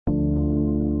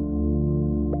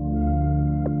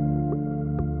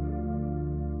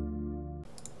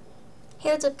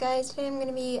Hey, what's up guys? Today I'm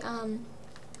gonna be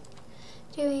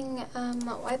doing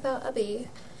Wipeout obby.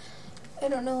 I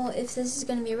don't know if this is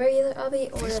gonna be a regular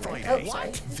obby or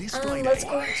sorry. Let's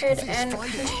go ahead and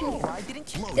continue.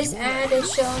 This ad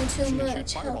is showing too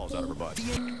much. Help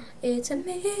me. It's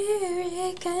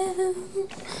American.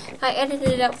 I edited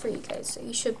it out for you guys, so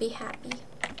you should be happy.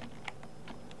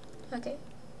 Okay.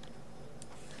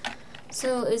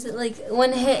 So is it like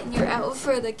one hit and you're out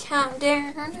for the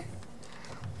countdown?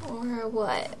 Or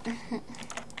what?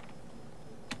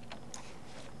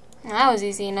 That was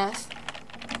easy enough.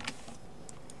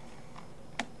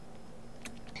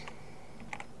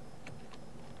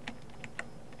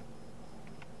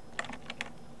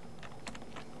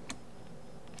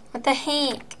 What the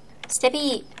heck?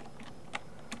 Steppy!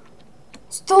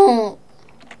 Stop!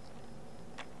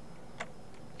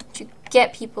 Did you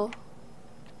get people?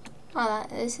 Oh,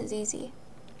 this is easy.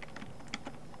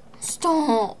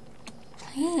 Stop!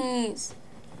 Please.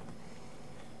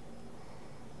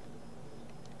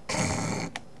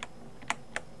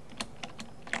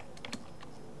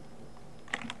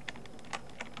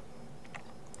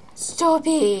 Stop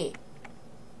it.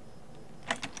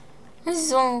 This is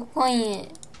so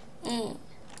quiet.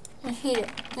 I hate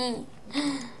it.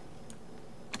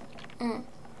 I'm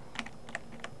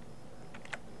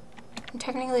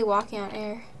technically walking on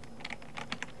air.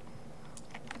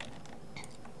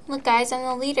 Look guys, I'm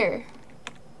the leader.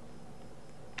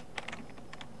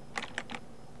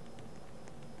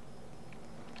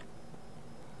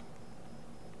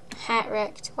 Hat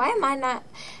wrecked. Why am I not...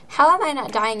 How am I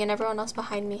not dying and everyone else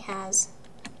behind me has?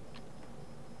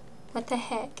 What the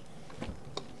heck?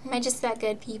 Am I just that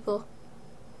good, people?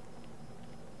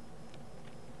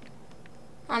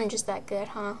 I'm just that good,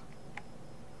 huh?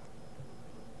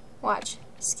 Watch.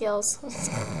 Skills. This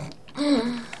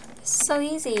is so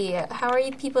easy. How are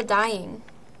you people dying?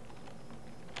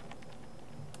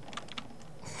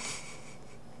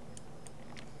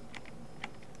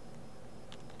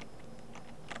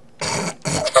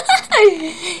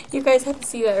 You guys have to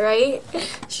see that, right?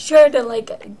 She tried to like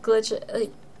glitch,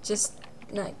 like just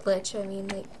not glitch. I mean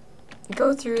like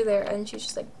go through there, and she's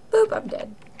just like, boop, I'm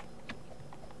dead.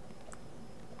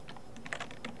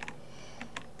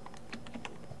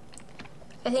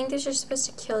 I think this is supposed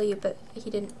to kill you, but he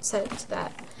didn't set it to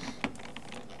that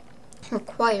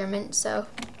requirement, so.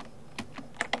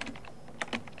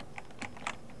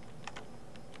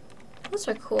 Those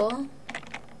are cool.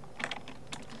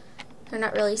 They're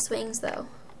not really swings, though.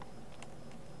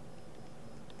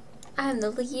 I'm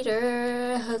the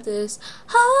leader of this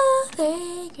whole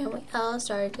thing, and we all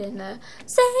started in the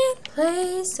same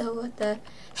place. So what the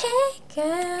heck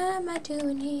am I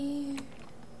doing here?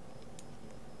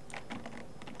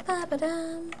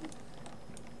 Ba-ba-dum.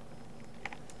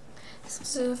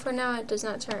 So for now, it does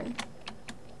not turn.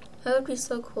 That would be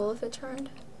so cool if it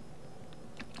turned.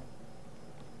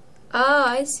 Oh,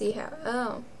 I see how.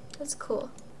 Oh, that's cool.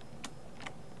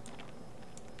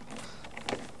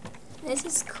 This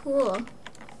is cool.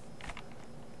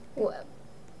 What?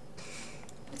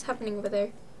 What's happening over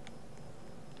there?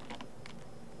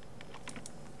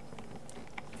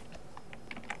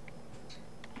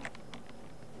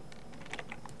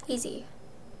 Easy.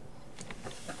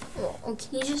 Oh,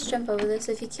 can you just jump over this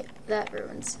if you can? That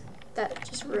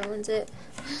just ruins it.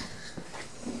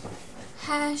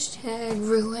 Hashtag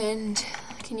ruined.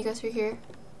 Can you go through here?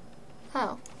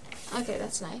 Oh. Okay,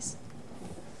 that's nice.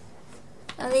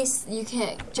 At least you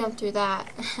can't jump through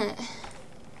that.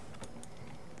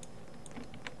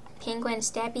 Penguin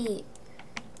stabby.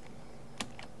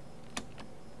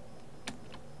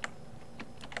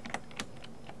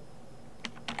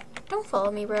 Don't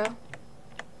follow me, bro.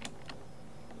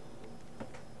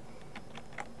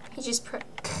 He just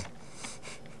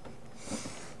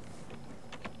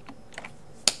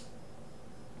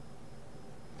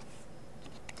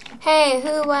Hey,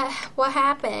 what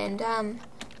happened?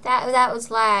 That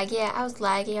was lag. Yeah, I was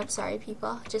lagging. I'm sorry,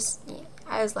 people. Yeah,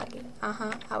 I was lagging.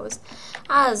 I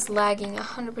was lagging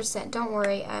 100%. Don't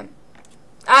worry. I'm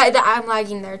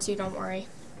lagging there too. Don't worry.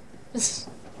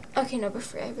 Okay, no,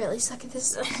 but I really suck at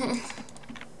this.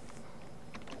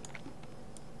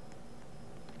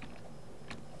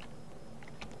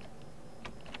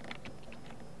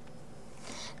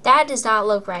 That does not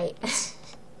look right.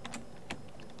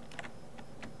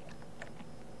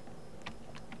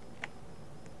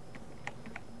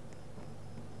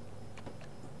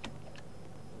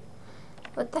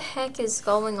 What the heck is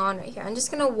going on right here? I'm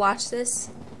just gonna watch this.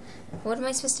 What am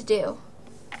I supposed to do?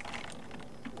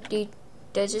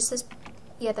 Does just this?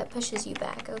 Yeah, that pushes you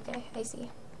back. Okay, I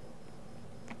see.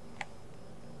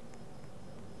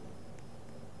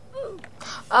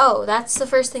 Oh, that's the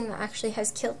first thing that actually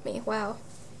has killed me. Wow.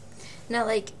 Not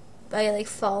like by like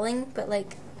falling, but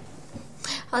like,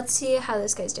 let's see how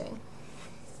this guy's doing.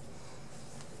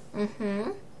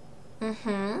 I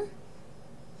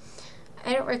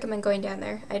don't recommend going down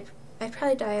there. I'd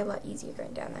probably die a lot easier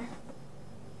going down there.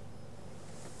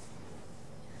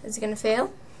 Is it gonna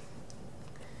fail?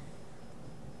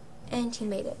 And he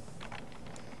made it.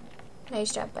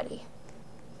 Nice job, buddy.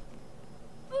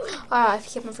 Oh, I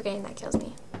keep on forgetting that kills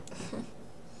me.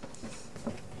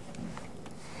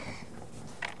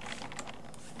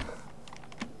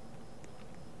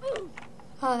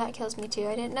 Oh, that kills me too.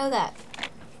 I didn't know that.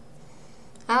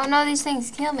 I don't know these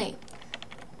things kill me.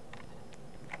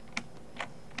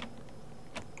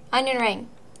 Onion ring.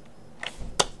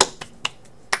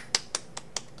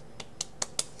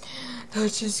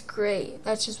 That's just great.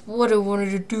 That's just what I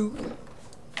wanted to do.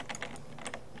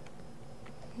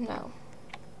 No.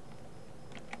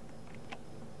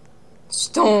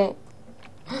 Stop.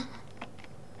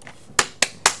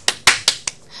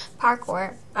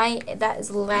 Parkour. That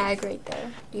is lag right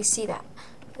there. Do you see that?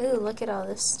 Ooh, look at all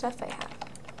this stuff I have.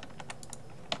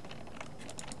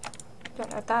 Don't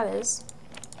know what that is.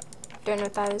 Don't know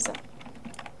what that is.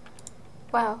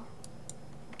 Wow.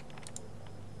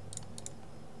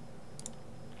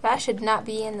 That should not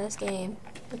be in this game.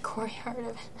 The courtyard of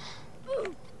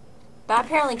it. That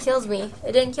apparently kills me.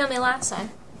 It didn't kill me last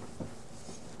time.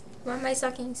 Why am I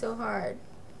sucking so hard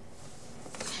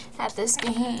at this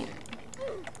game?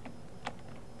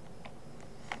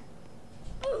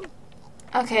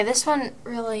 Okay, this one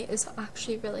really is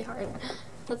actually really hard.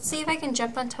 Let's see if I can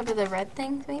jump on top of the red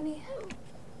thing, maybe?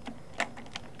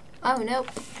 Oh, nope.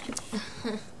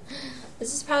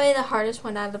 This is probably the hardest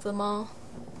one out of them all.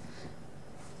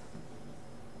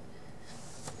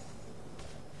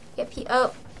 Yep,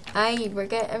 oh, I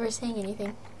regret ever saying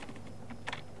anything.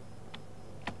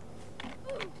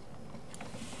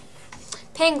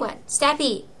 Penguin,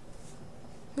 Stappy.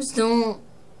 Don't.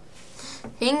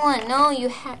 Penguin, no, you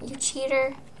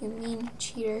cheater. You mean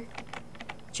cheater.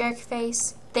 Jerk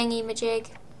face, thingy majig.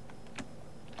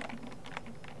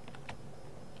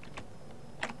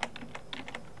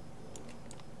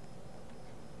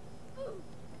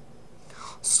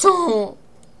 Stop.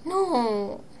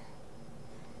 No.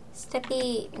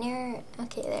 Steppy near.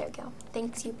 Okay, there we go.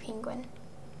 Thanks, you penguin.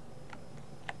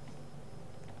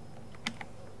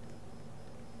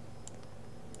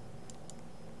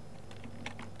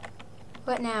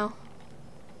 What now?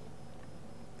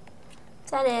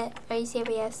 Is that it? Are you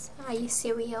serious? Are you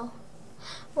serial?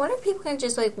 I wonder if people can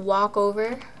just like walk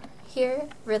over here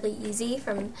really easy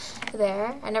from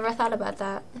there. I never thought about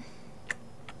that.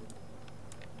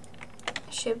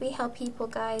 Should we help people,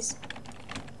 guys?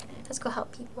 Let's go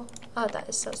help people. Oh, that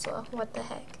is so slow. What the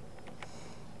heck?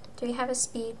 Do we have a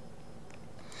speed?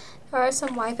 There are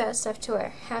some Wipeout stuff to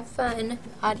wear. Have fun.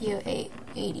 Audio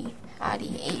 880.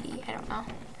 Audio 80. I don't know.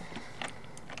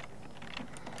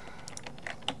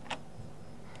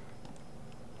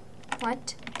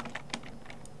 What?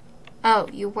 Oh,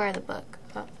 you wear the book.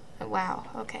 Oh, wow.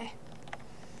 Okay.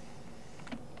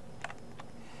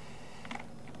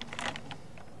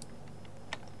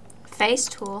 Face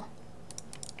tool.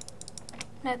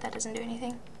 No, that doesn't do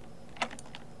anything.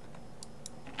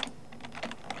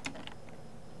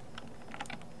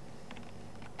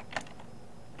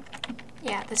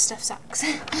 Yeah, this stuff sucks.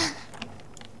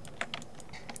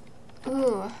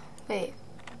 Ooh, wait.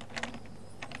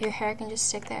 Your hair can just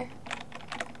stick there.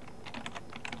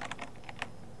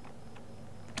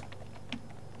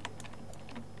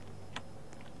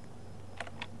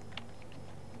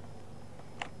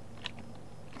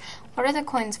 What are the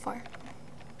coins for?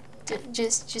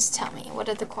 Just tell me. What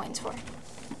are the coins for?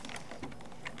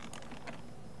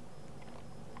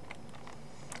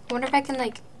 I wonder if I can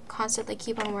like constantly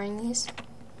keep on wearing these,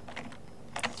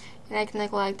 and I can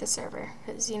like lag the server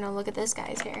because you know look at this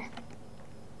guy's hair.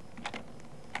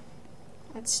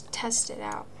 Let's test it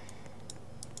out.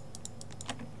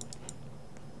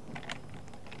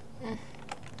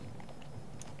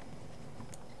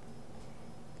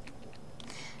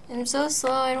 I'm so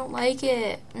slow, I don't like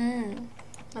it.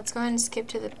 Let's go ahead and skip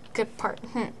to the good part.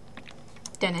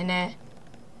 Da-na-na.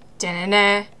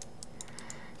 Da-na-na.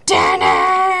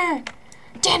 Da-na.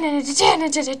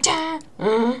 Da-na-da-da-da-da-da.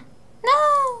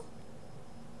 No!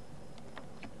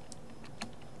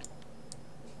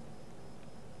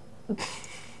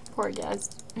 Poor guys.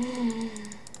 Ooh,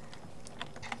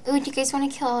 do you guys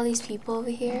want to kill all these people over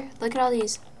here? Look at all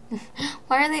these.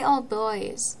 Why are they all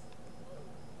boys?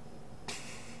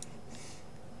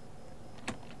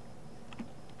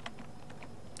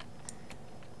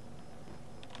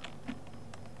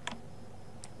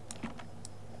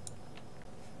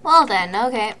 Well then,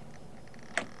 okay.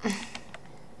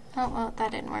 Oh, well,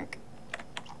 that didn't work.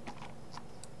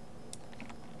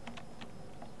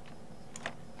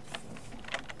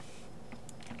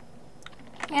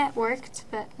 Yeah, it worked,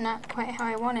 but not quite how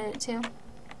I wanted it to.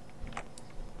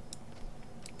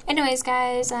 Anyways,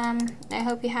 guys, I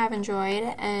hope you have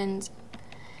enjoyed, and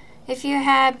if you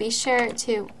have, be sure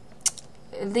to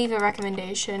leave a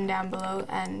recommendation down below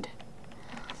and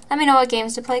let me know what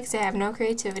games to play, because I have no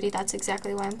creativity. That's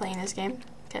exactly why I'm playing this game,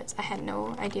 because I had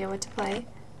no idea what to play.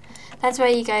 That's why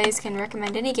you guys can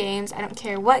recommend any games. I don't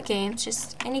care what games,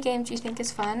 just any games you think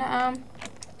is fun.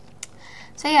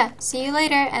 So yeah, see you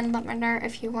later, and let me know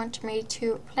if you want me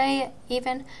to play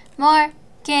even more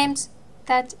games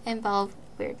that involve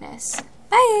weirdness.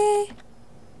 Bye!